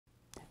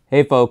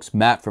Hey folks,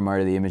 Matt from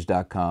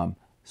artoftheimage.com.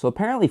 So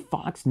apparently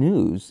Fox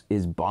News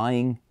is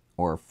buying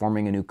or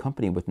forming a new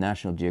company with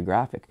National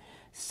Geographic.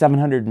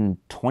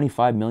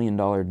 $725 million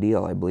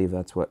deal, I believe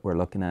that's what we're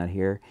looking at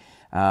here.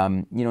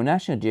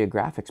 National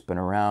Geographic's been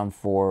around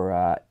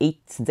for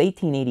since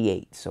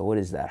 1888. So what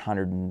is that,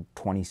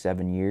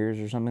 127 years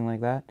or something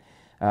like that?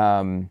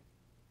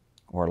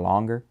 Or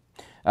longer.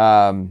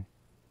 A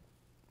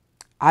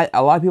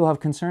lot of people have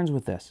concerns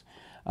with this.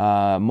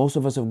 Most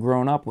of us have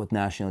grown up with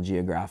National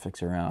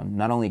Geographics around.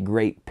 Not only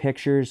great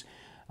pictures,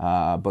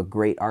 but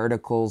great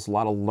articles, a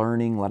lot of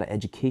learning, a lot of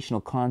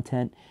educational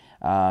content.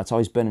 It's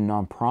always been a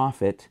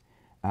nonprofit.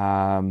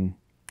 And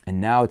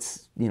now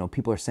it's,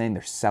 people are saying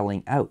they're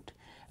selling out.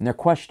 And they're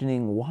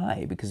questioning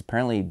why, because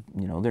apparently,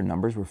 their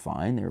numbers were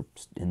fine. They're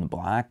in the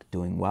black,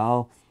 doing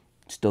well,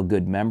 still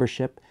good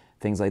membership,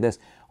 things like this.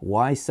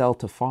 Why sell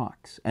to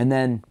Fox? And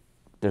then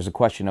there's a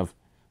question of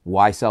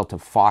why sell to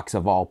Fox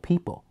of all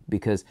people?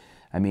 Because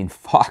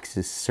Fox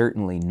is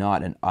certainly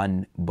not an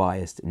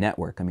unbiased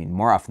network.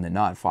 More often than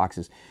not, Fox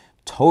is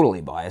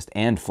totally biased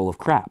and full of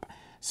crap.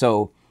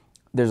 So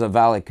there's a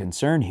valid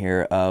concern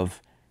here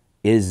of,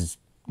 is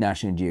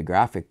National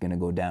Geographic going to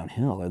go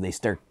downhill? Are they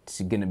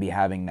going to be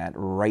having that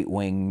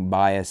right-wing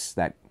bias,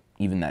 that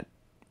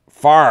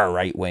far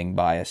right-wing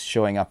bias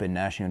showing up in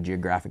National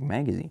Geographic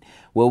magazine?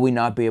 Will we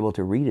not be able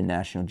to read a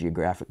National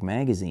Geographic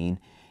magazine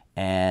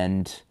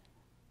and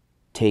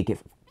take it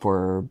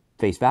for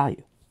face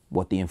value?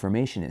 What the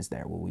information is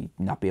there? Will we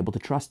not be able to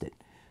trust it?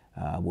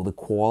 Will the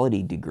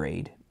quality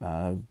degrade?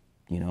 They're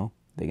going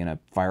to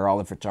fire all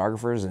the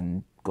photographers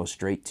and go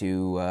straight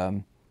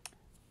to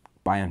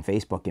buy on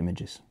Facebook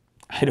images.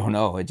 I don't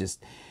know.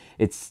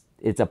 It's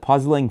a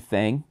puzzling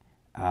thing,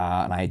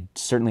 and I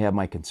certainly have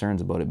my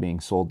concerns about it being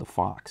sold to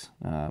Fox.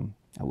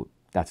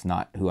 That's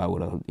not who I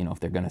would have. If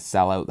they're going to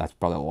sell out, that's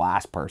probably the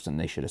last person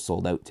they should have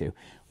sold out to.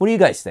 What do you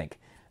guys think?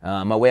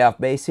 Am I way off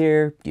base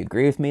here? Do you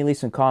agree with me? Leave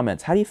some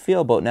comments. How do you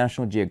feel about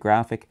National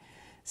Geographic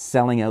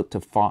selling out to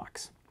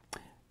Fox?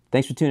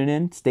 Thanks for tuning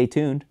in. Stay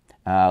tuned.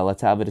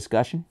 Let's have a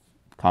discussion.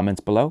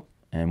 Comments below,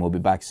 and we'll be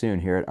back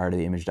soon here at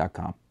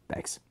artoftheimage.com.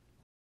 Thanks.